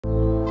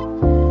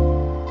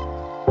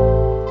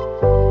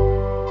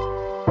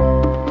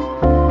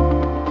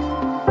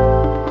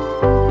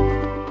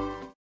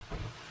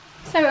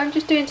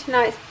doing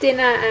tonight's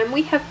dinner, and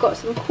we have got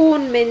some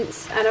corn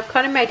mince, and I've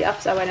kind of made it up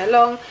as I went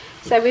along.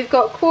 So we've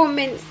got corn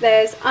mince,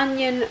 there's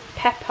onion,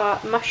 pepper,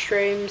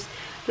 mushrooms,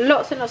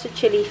 lots and lots of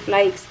chilli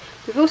flakes.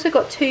 We've also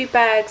got 2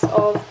 bags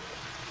of,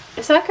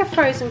 it's like a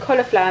frozen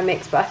cauliflower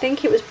mix, but I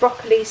think it was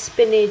broccoli,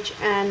 spinach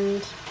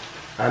and...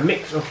 A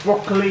mix of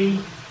broccoli,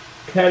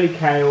 curly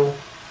kale,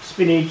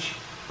 spinach,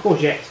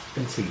 courgette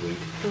and seaweed.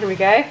 There we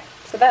go.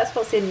 So that's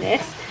what's in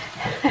this.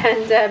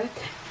 And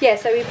yeah,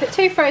 so we put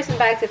 2 frozen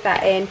bags of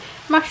that in,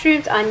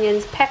 mushrooms,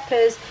 onions,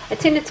 peppers, a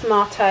tin of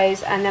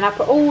tomatoes, and then I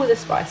put all the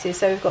spices.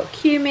 So we've got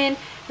cumin,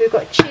 we've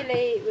got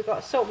chilli, we've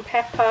got salt and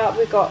pepper,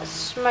 we've got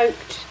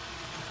smoked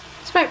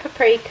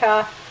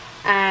paprika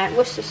and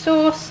Worcester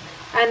sauce,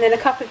 and then a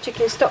couple of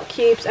chicken stock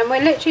cubes. And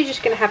we're literally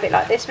just going to have it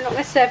like this. We're not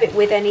going to serve it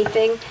with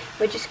anything.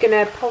 We're just going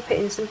to pop it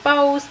in some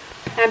bowls,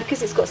 and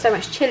because it's got so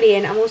much chilli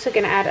in, I'm also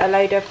going to add a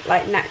load of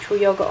like natural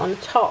yogurt on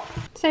top.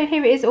 So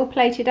here it is all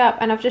plated up,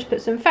 and I've just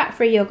put some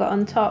fat-free yogurt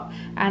on top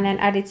and then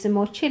added some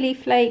more chilli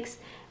flakes,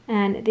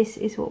 and this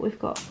is what we've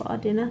got for our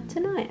dinner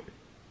tonight.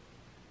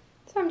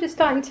 So I'm just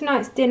starting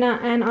tonight's dinner,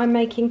 and I'm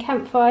making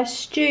campfire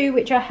stew,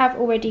 which I have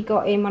already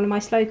got in one of my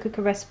slow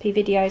cooker recipe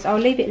videos. I'll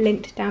leave it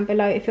linked down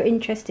below if you're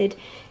interested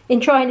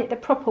in trying it the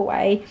proper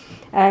way.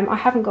 I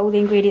haven't got all the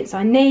ingredients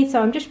I need,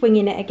 so I'm just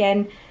winging it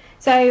again.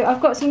 So I've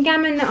got some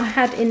gammon that I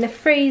had in the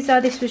freezer.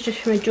 This was just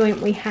from a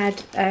joint we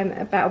had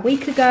about a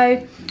week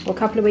ago, or a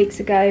couple of weeks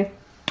ago.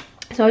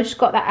 So I just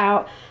got that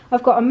out.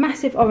 I've got a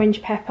massive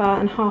orange pepper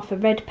and half a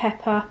red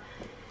pepper.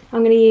 I'm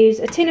going to use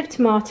a tin of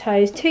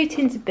tomatoes, 2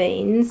 tins of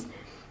beans.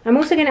 I'm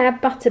also going to add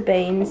butter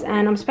beans,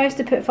 and I'm supposed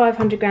to put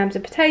 500 grams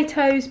of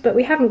potatoes, but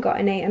we haven't got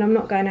any, and I'm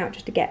not going out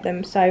just to get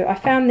them. So I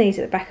found these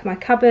at the back of my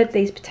cupboard,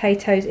 these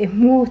potatoes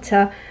in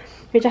water,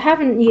 which I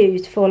haven't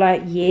used for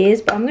like years,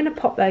 but I'm going to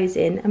pop those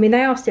in. I mean,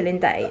 they are still in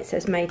date, it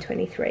says May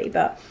 23,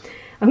 but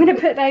I'm going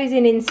to put those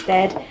in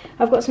instead.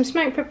 I've got some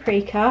smoked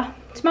paprika,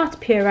 tomato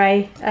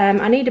puree,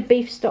 I need a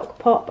beef stock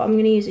pot, but I'm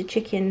going to use a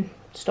chicken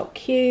stock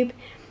cube,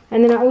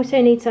 and then I also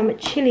need some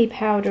chilli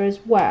powder as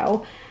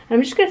well.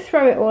 I'm just going to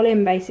throw it all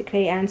in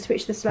basically and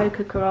switch the slow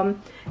cooker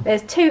on.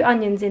 There's 2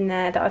 onions in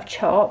there that I've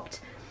chopped,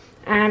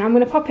 and I'm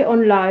going to pop it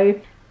on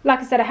low. Like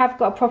I said, I have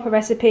got a proper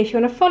recipe if you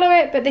want to follow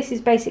it, but this is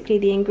basically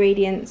the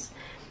ingredients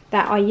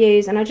that I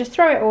use, and I just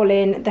throw it all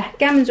in. The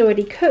gammon's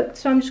already cooked,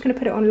 so I'm just going to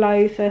put it on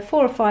low for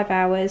 4 or 5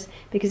 hours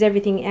because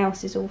everything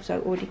else is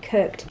also already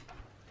cooked.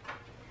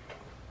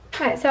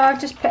 Right, so I've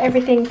just put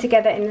everything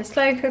together in the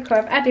slow cooker.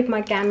 I've added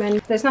my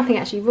gammon. There's nothing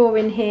actually raw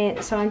in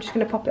here, so I'm just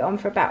going to pop it on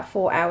for about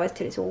 4 hours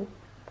till it's all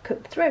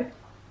cooked through.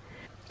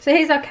 So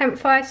here's our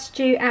campfire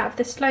stew out of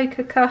the slow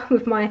cooker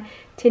with my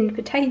tinned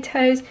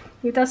potatoes.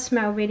 It does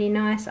smell really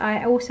nice.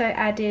 I also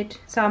added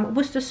some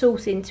Worcester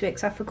sauce into it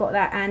because I forgot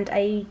that, and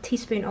a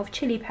teaspoon of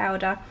chilli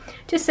powder.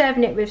 Just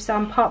serving it with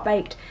some part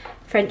baked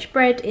French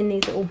bread in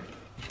these little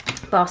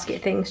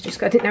basket things, just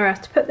 'cause I didn't know where else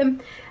to put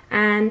them.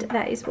 And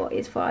that is what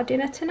is for our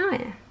dinner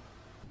tonight.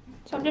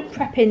 So I'm just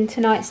prepping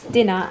tonight's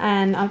dinner,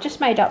 and I've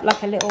just made up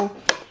like a little,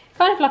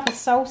 kind of like a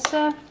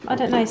salsa, I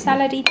don't know,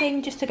 salady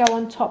thing, just to go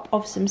on top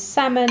of some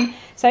salmon.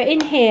 So in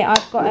here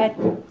I've got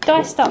a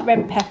diced up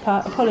red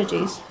pepper,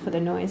 apologies for the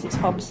noise, it's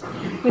Hobbs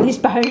with his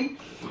bone.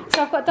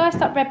 So I've got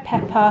diced up red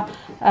pepper,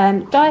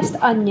 diced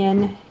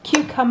onion,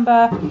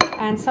 cucumber,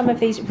 and some of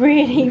these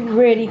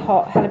really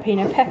hot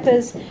jalapeno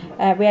peppers.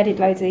 We added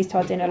loads of these to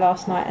our dinner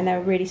last night, and they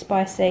were really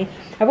spicy.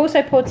 I've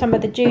also poured some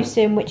of the juice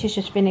in, which is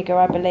just vinegar,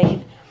 I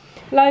believe.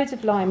 Loads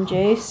of lime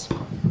juice,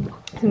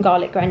 some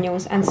garlic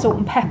granules, and salt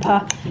and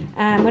pepper.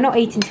 We're not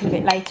eating till a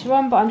bit later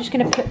on, but I'm just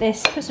going to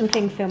put some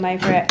cling film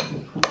over it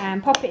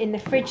and pop it in the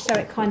fridge so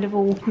it kind of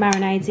all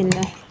marinades in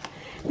the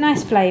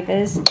nice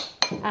flavours.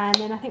 And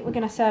then I think we're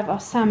going to serve our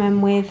salmon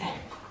with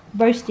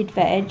roasted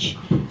veg,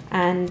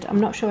 and I'm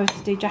not sure if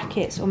to do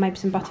jackets or maybe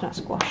some butternut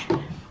squash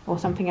or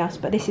something else,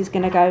 but this is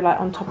going to go like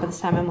on top of the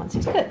salmon once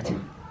it's cooked.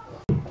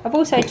 I've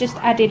also just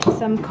added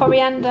some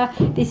coriander.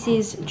 This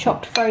is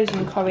chopped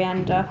frozen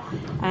coriander,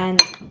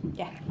 and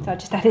yeah, so I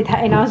just added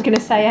that in. I was going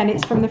to say, and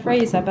it's from the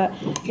freezer, but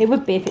it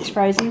would be if it's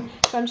frozen.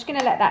 So I'm just going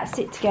to let that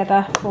sit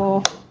together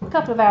for a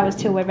couple of hours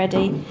till we're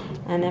ready,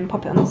 and then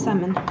pop it on the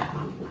salmon.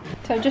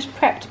 So I've just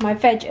prepped my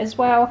veg as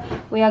well.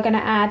 We are going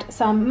to add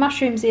some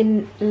mushrooms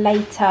in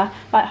later,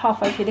 like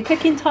halfway through the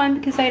cooking time,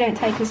 because they don't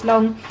take as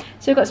long.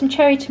 So we've got some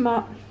cherry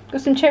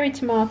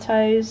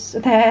tomatoes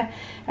there,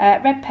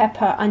 red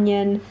pepper,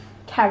 onion,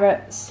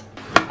 carrots,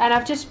 and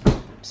I've just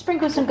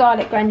sprinkled some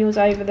garlic granules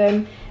over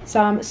them,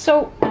 some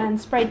salt, and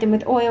sprayed them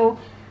with oil.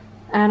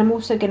 And I'm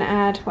also going to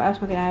add, what else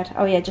am I going to add?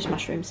 Oh yeah, just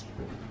mushrooms.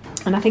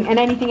 And I think, and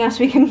anything else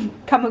we can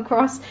come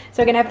across. So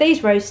we're going to have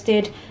these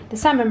roasted, the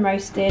salmon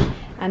roasted,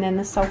 and then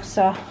the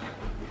salsa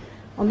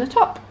on the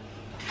top.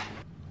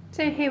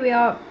 So here we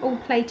are, all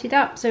plated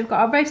up. So we've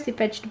got our roasted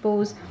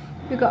vegetables,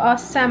 we've got our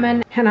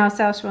salmon and our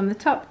salsa on the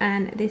top,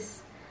 and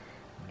this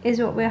is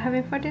what we're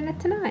having for dinner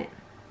tonight.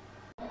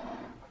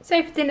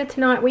 So for dinner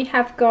tonight we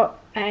have got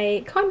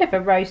a kind of a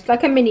roast,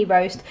 like a mini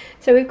roast.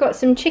 So we've got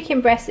some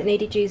chicken breast that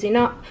needed using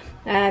up,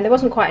 and there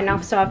wasn't quite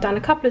enough, so I've done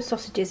a couple of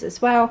sausages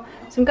as well,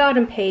 some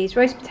garden peas,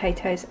 roast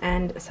potatoes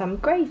and some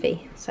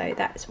gravy. So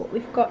that's what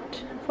we've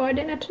got for our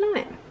dinner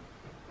tonight.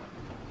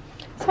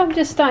 So I'm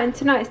just starting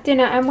tonight's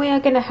dinner, and we are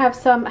going to have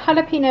some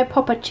jalapeno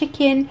popper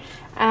chicken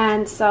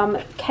and some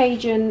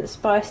Cajun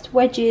spiced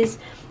wedges.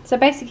 So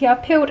basically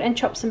I've peeled and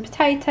chopped some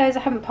potatoes.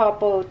 I haven't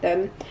parboiled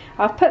them.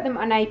 I've put them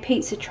on a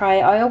pizza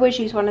tray. I always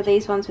use one of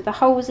these ones with the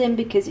holes in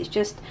because it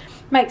just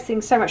makes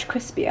things so much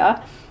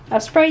crispier.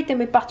 I've sprayed them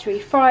with buttery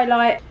fry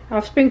light.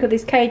 I've sprinkled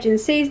this Cajun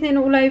seasoning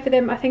all over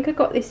them. I think I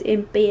got this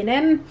in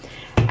B&M.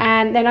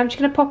 And then I'm just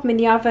going to pop them in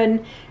the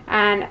oven,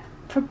 and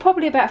for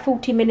probably about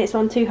 40 minutes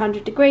on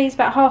 200 degrees.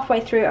 About halfway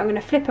through I'm going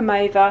to flip them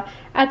over,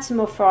 add some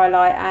more fry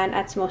light and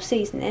add some more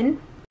seasoning.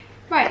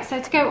 Right,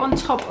 so to go on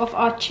top of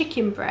our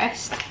chicken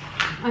breast,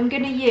 I'm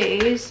going to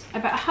use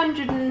about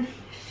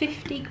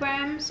 150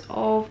 grams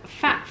of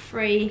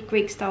fat-free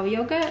Greek style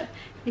yogurt.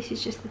 This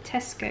is just the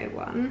Tesco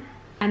one.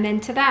 And then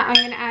to that I'm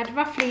going to add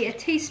roughly a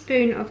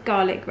teaspoon of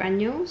garlic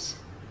granules,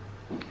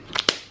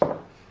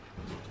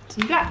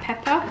 some black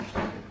pepper,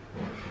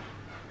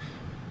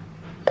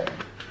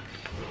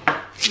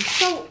 some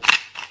salt,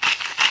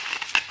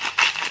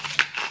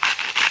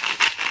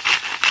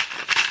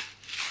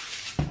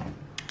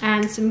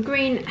 and some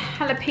green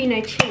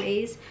jalapeno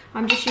chilies.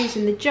 I'm just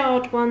using the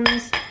jarred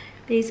ones.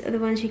 These are the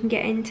ones you can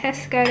get in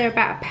Tesco. They're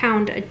about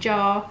 £1 a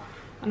jar,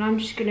 and I'm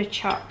just going to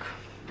chuck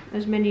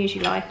as many as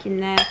you like in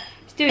there.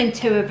 It's doing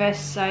 2 of us,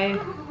 so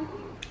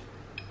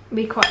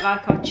we quite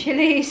like our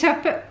chilli, so I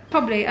put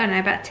probably, I don't know,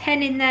 about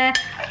 10 in there.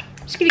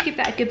 Just going to give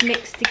that a good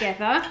mix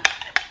together.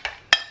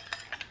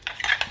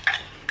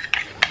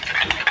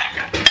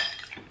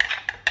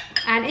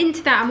 And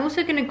into that I'm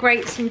also going to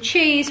grate some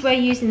cheese. We're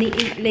using the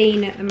Eat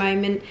Lean at the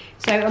moment,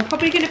 so I'm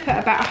probably going to put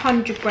about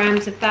 100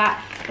 grams of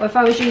that, or if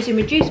I was using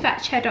reduced fat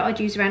cheddar I'd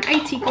use around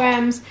 80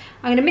 grams.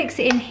 I'm going to mix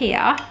it in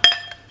here.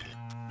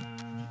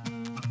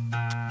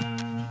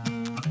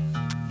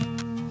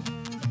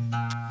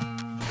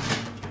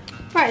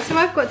 Right, so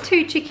I've got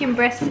 2 chicken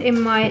breasts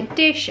in my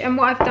dish, and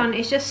what I've done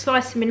is just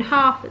slice them in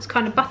half. It's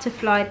kind of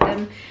butterflied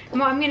them, and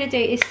what I'm going to do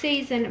is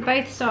season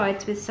both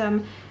sides with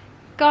some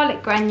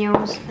garlic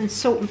granules and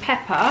salt and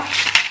pepper.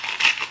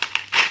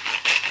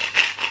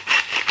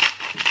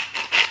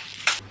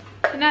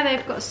 So now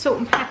they've got salt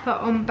and pepper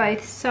on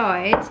both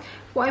sides,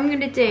 what I'm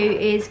going to do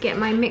is get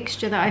my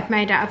mixture that I've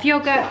made out of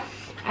yogurt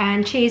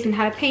and cheese and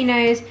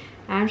jalapenos,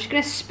 and I'm just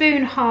going to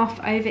spoon half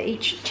over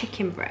each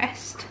chicken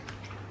breast.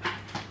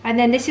 And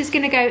then this is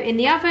going to go in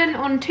the oven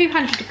on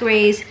 200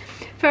 degrees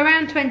for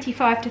around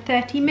 25 to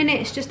 30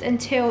 minutes, just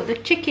until the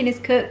chicken is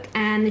cooked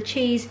and the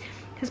cheese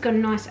has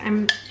gone nice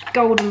and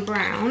golden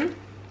brown.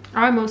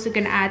 I'm also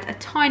going to add a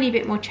tiny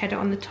bit more cheddar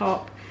on the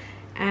top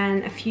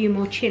and a few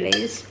more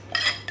chilies.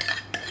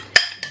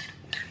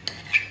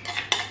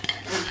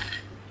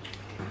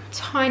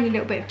 Tiny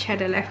little bit of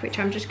cheddar left, which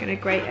I'm just going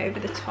to grate over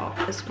the top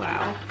as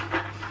well.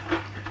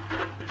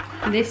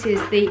 And this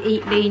is the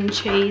Eat Lean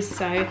cheese,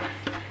 so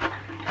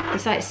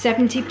it's like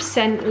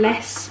 70%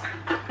 less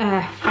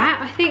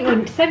fat, I think,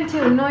 or 70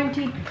 or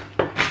 90.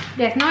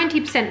 Yeah,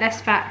 90%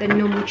 less fat than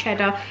normal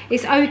cheddar.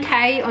 It's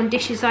okay on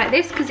dishes like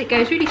this because it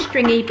goes really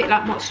stringy, a bit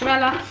like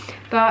mozzarella.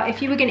 But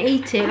if you were going to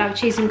eat it like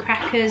cheese and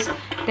crackers,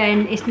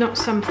 then it's not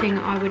something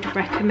I would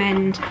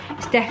recommend.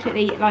 It's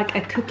definitely like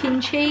a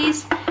cooking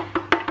cheese.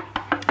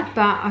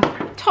 But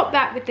I've topped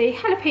that with the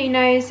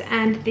jalapenos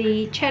and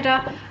the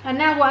cheddar. And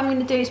now what I'm going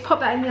to do is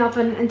pop that in the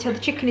oven until the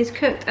chicken is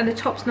cooked and the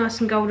top's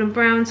nice and golden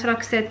brown. So like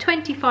I said,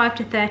 25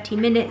 to 30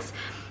 minutes.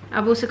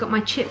 I've also got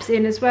my chips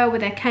in as well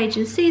with their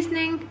Cajun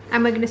seasoning,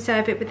 and we're going to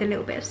serve it with a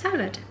little bit of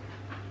salad.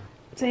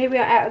 So here we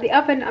are out of the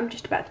oven. I'm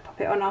just about to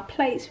pop it on our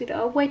plates with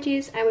our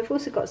wedges, and we've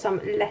also got some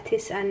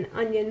lettuce and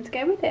onion to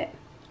go with it.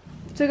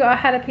 So we've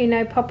got our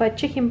jalapeno popper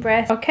chicken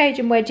breast, our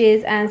Cajun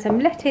wedges and some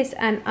lettuce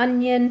and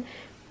onion,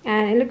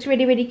 and it looks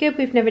really, really good.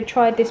 We've never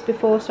tried this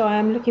before, so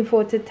I'm looking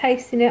forward to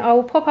tasting it. I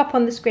will pop up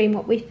on the screen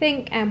what we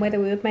think and whether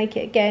we would make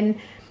it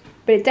again,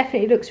 but it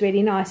definitely looks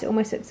really nice. It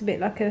almost looks a bit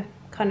like a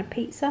kind of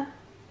pizza.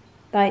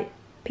 Like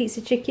pizza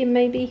chicken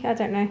maybe, I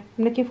don't know.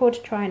 I'm looking forward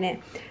to trying it.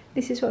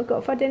 This is what I've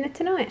got for dinner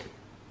tonight.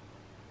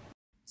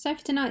 So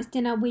for tonight's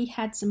dinner we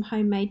had some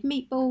homemade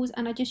meatballs,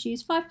 and I just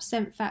used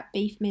 5% fat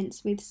beef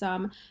mince with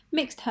some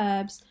mixed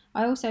herbs.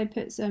 I also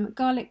put some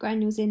garlic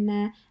granules in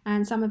there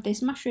and some of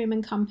this Mushroom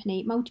and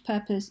Company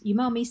multi-purpose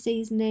umami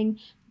seasoning.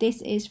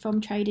 This is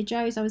from Trader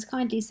Joe's. I was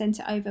kindly sent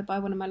it over by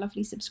one of my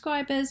lovely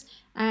subscribers,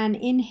 and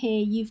in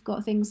here you've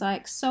got things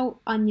like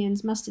salt,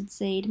 onions, mustard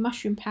seed,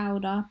 mushroom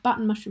powder,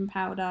 button mushroom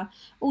powder,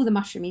 all the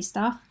mushroomy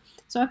stuff.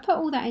 So I put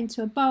all that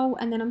into a bowl,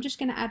 and then I'm just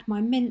going to add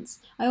my mince.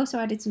 I also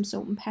added some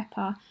salt and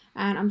pepper,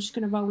 and I'm just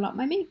going to roll up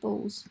my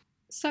meatballs.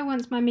 So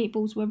once my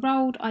meatballs were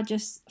rolled, I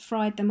just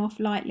fried them off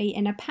lightly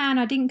in a pan.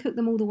 I didn't cook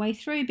them all the way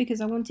through because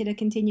I wanted to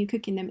continue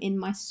cooking them in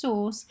my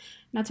sauce.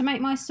 Now to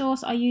make my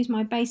sauce, I use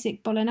my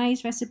basic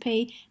bolognese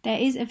recipe. There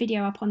is a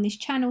video up on this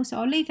channel, so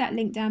I'll leave that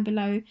link down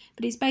below.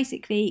 But it's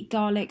basically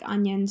garlic,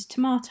 onions,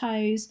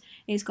 tomatoes.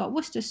 It's got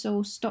Worcester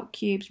sauce, stock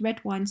cubes, red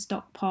wine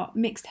stock pot,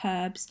 mixed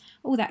herbs,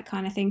 all that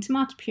kind of thing.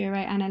 Tomato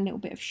puree and a little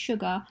bit of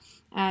sugar,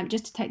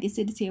 just to take the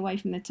acidity away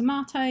from the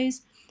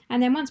tomatoes.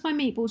 And then once my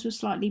meatballs were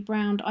slightly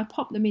browned, I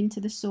popped them into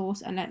the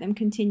sauce and let them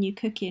continue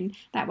cooking.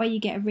 That way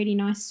you get a really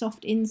nice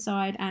soft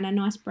inside and a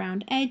nice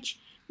browned edge.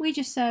 We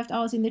just served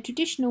ours in the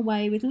traditional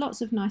way with lots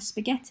of nice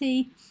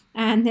spaghetti,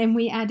 and then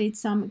we added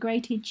some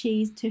grated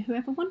cheese to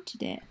whoever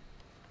wanted it.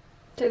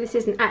 So this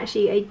isn't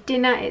actually a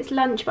dinner, it's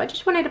lunch, but I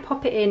just wanted to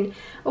pop it in.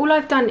 All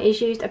I've done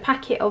is used a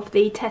packet of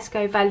the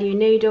Tesco value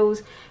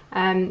noodles.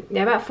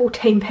 They're about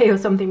 14p or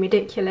something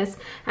ridiculous,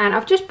 and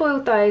I've just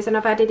boiled those, and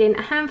I've added in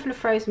a handful of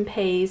frozen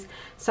peas,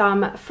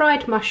 some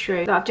fried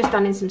mushrooms that I've just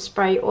done in some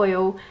spray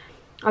oil.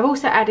 I've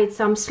also added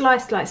some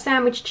sliced like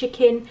sandwich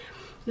chicken,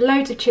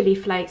 loads of chili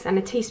flakes and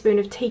a teaspoon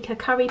of tikka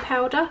curry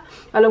powder,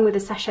 along with a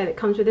sachet that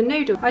comes with a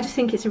noodle. I just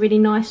think it's a really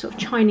nice sort of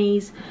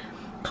Chinese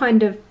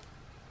kind of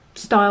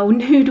style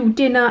noodle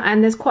dinner,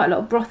 and there's quite a lot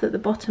of broth at the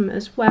bottom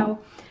as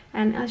well,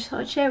 and I just thought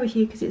I'd share with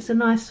you because it's a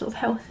nice sort of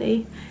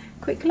healthy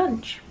quick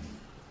lunch.